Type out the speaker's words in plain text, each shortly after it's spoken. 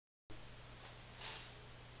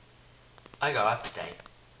I got up today.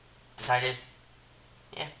 Decided,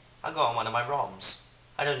 yeah, I'll go on one of my ROMs.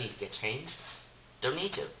 I don't need to get changed. Don't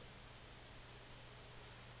need to.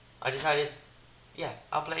 I decided, yeah,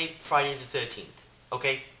 I'll play Friday the 13th.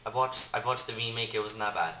 Okay, I've watched the remake, it wasn't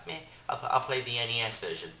that bad. Meh, I'll play the NES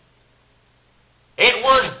version. It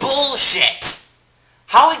was bullshit!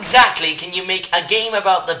 How exactly can you make a game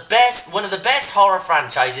about one of the best horror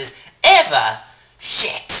franchises ever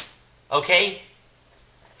shit? Okay?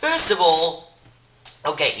 First of all,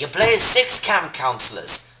 okay, you play as 6 camp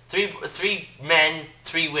counselors. 3 men,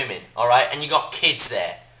 3 women, alright? And you got kids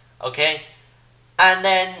there, okay? And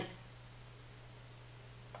then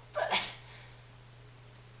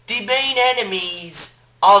the main enemies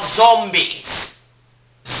are zombies.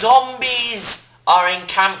 Zombies are in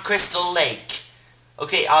Camp Crystal Lake.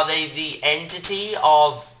 Okay, are they the entity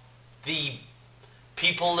of the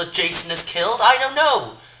people that Jason has killed? I don't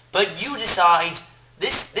know. But you decide.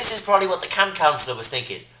 This is probably what the camp counselor was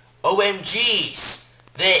thinking. OMGs,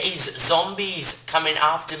 there is zombies coming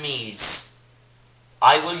after me.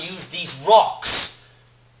 I will use these rocks.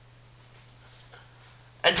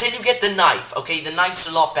 Until you get the knife. Okay, the knife's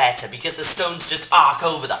a lot better because the stones just arc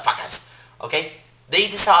over the fuckers. Okay, they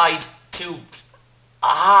decide to...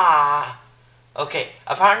 Okay,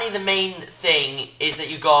 apparently the main thing is that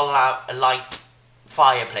you gotta light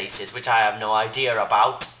fireplaces, which I have no idea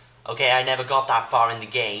about. Okay, I never got that far in the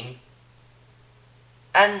game.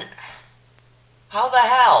 And how the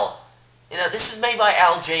hell? You know, this was made by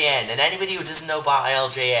LJN, and anybody who doesn't know about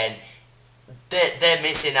LJN, they're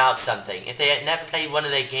missing out something. If they had never played one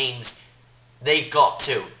of their games, they've got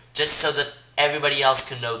to, just so that everybody else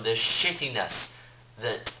can know the shittiness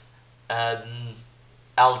that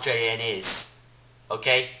LJN is.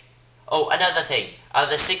 Okay? Oh, another thing. Out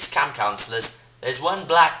of the 6 camp counselors, there's one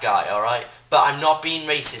black guy, alright? But I'm not being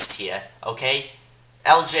racist here, okay?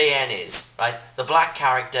 LJN is, right? The black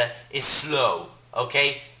character is slow,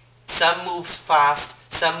 okay? Some moves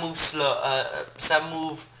fast, some move slow, some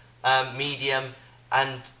move medium,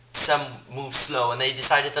 and some move slow. And they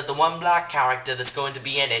decided that the one black character that's going to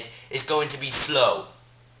be in it is going to be slow.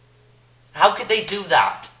 How could they do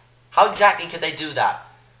that? How exactly could they do that?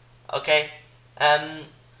 Okay?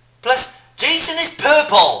 Plus, Jason is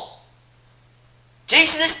purple!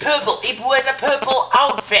 Jason is purple! He wears a purple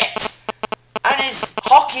outfit! And his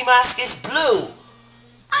hockey mask is blue!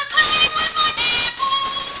 I'm playing with my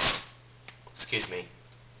nipples! Excuse me.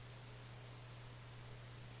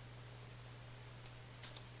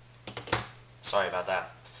 Sorry about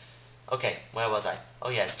that. Okay, where was I? Oh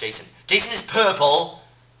yes, Jason. Jason is purple!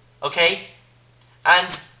 Okay?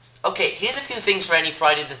 And... okay, here's a few things for any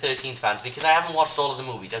Friday the 13th fans, because I haven't watched all of the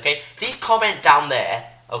movies, okay? Please comment down there,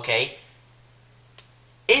 okay?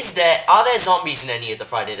 Are there zombies in any of the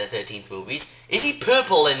Friday the 13th movies? Is he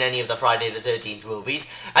purple in any of the Friday the 13th movies?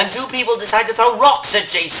 And do people decide to throw rocks at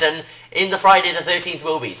Jason in the Friday the 13th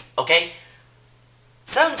movies, okay?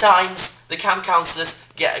 Sometimes the camp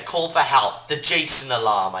counselors get a call for help, the Jason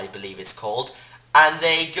alarm, I believe it's called. And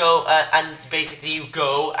they go, and basically you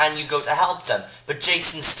go to help them. But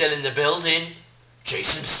Jason's still in the building.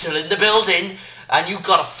 Jason's still in the building. And you've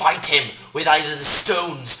got to fight him with either the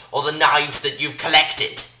stones or the knives that you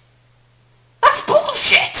collected. That's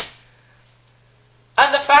bullshit!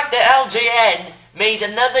 And the fact that LJN made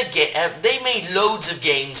another game, they made loads of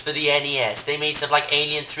games for the NES. They made stuff like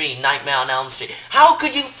Alien 3, Nightmare on Elm Street. How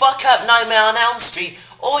could you fuck up Nightmare on Elm Street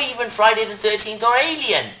or even Friday the 13th or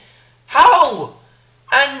Alien? How?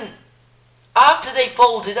 And after they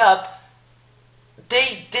folded up,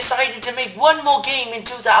 they decided to make one more game in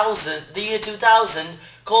the year 2000,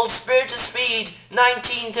 called Spirit of Speed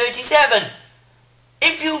 1937.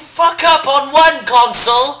 If you fuck up on one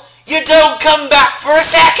console, you don't come back for a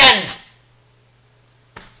second!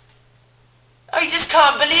 I just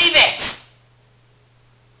can't believe it!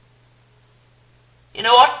 You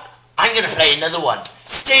know what? I'm gonna play another one.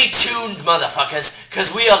 Stay tuned, motherfuckers,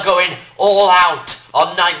 because we are going all out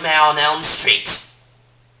on Nightmare on Elm Street.